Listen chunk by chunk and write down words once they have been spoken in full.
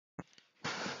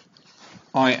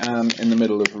I am in the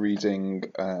middle of reading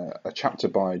a chapter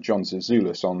by John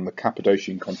Zizoulis on the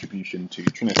Cappadocian contribution to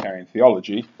Trinitarian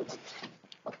theology.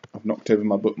 I've knocked over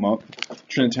my bookmark.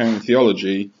 Trinitarian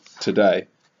theology today.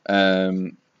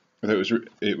 It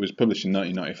was published in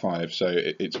 1995, so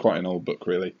it's quite an old book,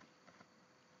 really.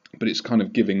 But it's kind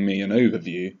of giving me an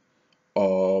overview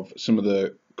of some of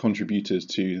the contributors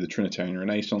to the Trinitarian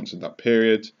Renaissance of that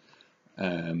period.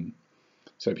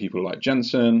 So people like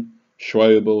Jensen,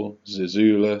 Schwabel,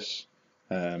 Zizoulis,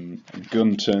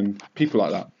 Gunton, people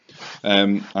like that.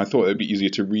 I thought it would be easier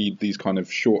to read these kind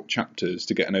of short chapters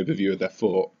to get an overview of their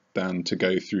thought than to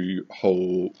go through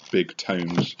whole big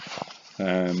tomes,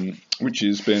 which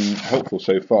has been helpful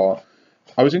so far.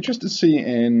 I was interested to see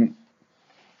in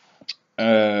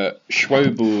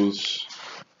Schwabel's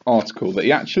article that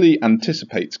he actually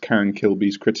anticipates Karen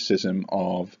Kilby's criticism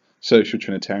of social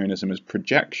Trinitarianism as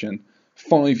projection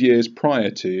 5 years prior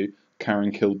to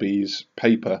Karen Kilby's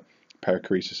paper,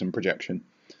 Perichoresis and Projection.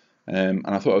 And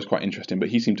I thought it was quite interesting, but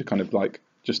he seemed to kind of like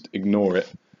just ignore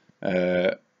it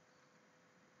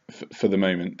for the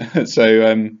moment.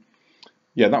 So,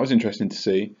 yeah, that was interesting to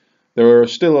see. There are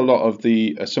still a lot of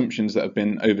the assumptions that have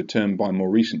been overturned by more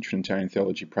recent Trinitarian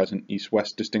theology present,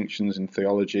 east-west distinctions in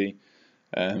theology,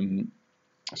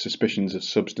 suspicions of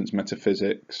substance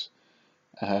metaphysics,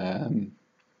 a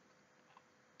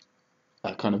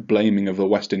kind of blaming of the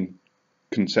Western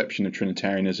conception of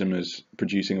Trinitarianism as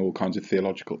producing all kinds of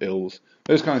theological ills.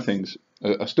 Those kind of things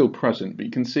are still present, but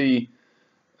you can see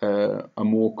a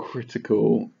more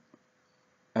critical,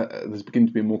 there's beginning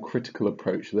to be a more critical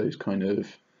approach to those kind of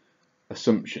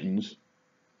assumptions.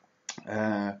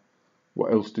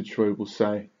 What else did Schwabel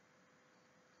say?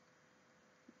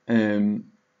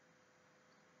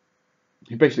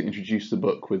 He basically introduced the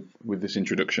book with this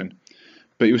introduction,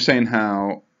 but he was saying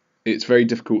how it's very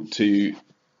difficult to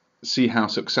see how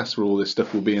successful all this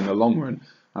stuff will be in the long run,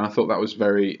 and I thought that was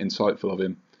very insightful of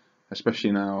him,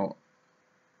 especially now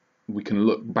we can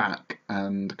look back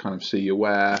and kind of see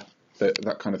where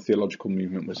that kind of theological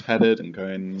movement was headed and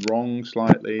going wrong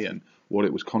slightly and what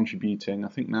it was contributing. I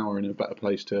think now we're in a better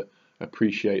place to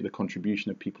appreciate the contribution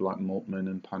of people like Moltmann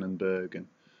and Pannenberg and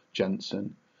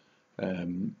Jensen,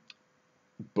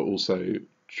 but also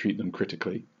treat them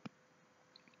critically.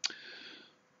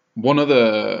 One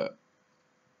other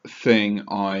thing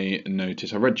I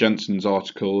noticed, I read Jensen's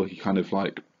article. He kind of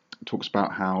like talks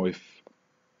about how if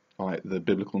like the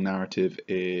biblical narrative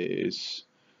is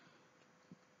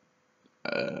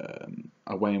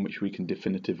a way in which we can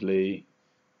definitively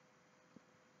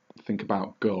think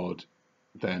about God,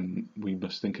 then we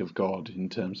must think of God in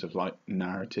terms of like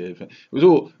narrative. It was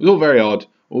all very odd,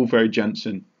 all very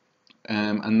Jensen.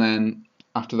 And then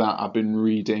after that, I've been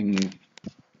reading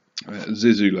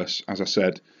Zizoulis, as I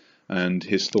said, and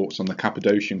his thoughts on the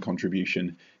Cappadocian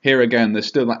contribution. Here again, there's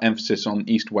still that emphasis on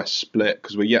East-West split,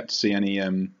 because we're yet to see any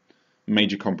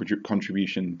major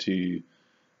contribution to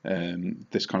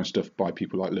this kind of stuff by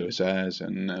people like Louis Ayres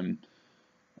and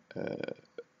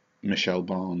Michel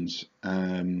Barnes.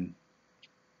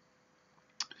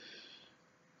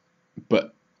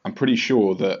 But I'm pretty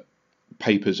sure that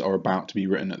papers are about to be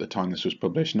written at the time this was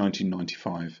published,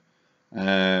 1995.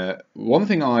 One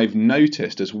thing I've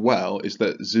noticed as well is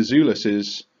that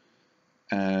Zizoulis's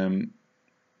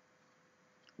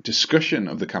discussion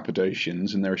of the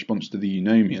Cappadocians and their response to the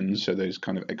Eunomians, so those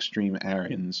kind of extreme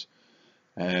Arians,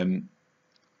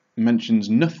 mentions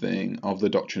nothing of the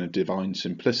doctrine of divine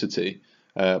simplicity,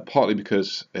 partly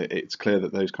because it's clear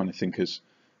that those kind of thinkers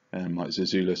like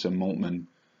Zizoulis and Moltmann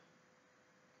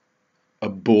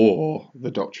abhor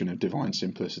the doctrine of divine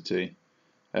simplicity.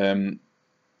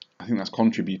 I think that's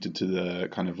contributed to the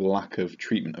kind of lack of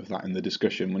treatment of that in the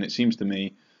discussion, when it seems to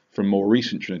me from more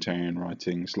recent Trinitarian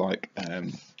writings like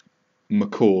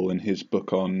McCall in his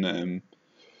book on,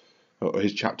 or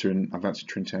his chapter in Advanced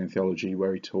Trinitarian Theology,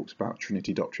 where he talks about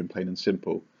Trinity doctrine plain and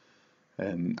simple,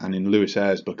 and in Louis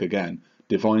Ayres' book again,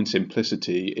 divine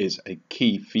simplicity is a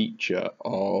key feature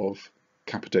of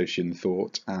Cappadocian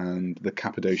thought, and the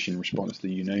Cappadocian response to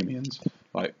the Eunomians,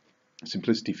 like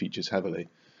simplicity features heavily.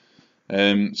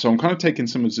 So I'm kind of taking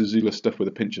some of Zizoulis' stuff with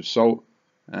a pinch of salt,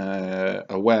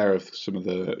 aware of some of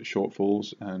the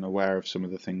shortfalls and aware of some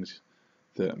of the things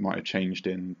that might have changed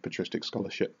in patristic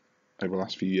scholarship over the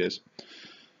last few years.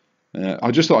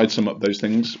 I just thought I'd sum up those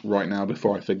things right now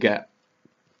before I forget,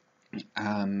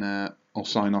 and I'll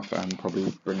sign off and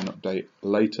probably bring an update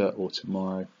later or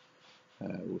tomorrow.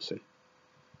 We'll see.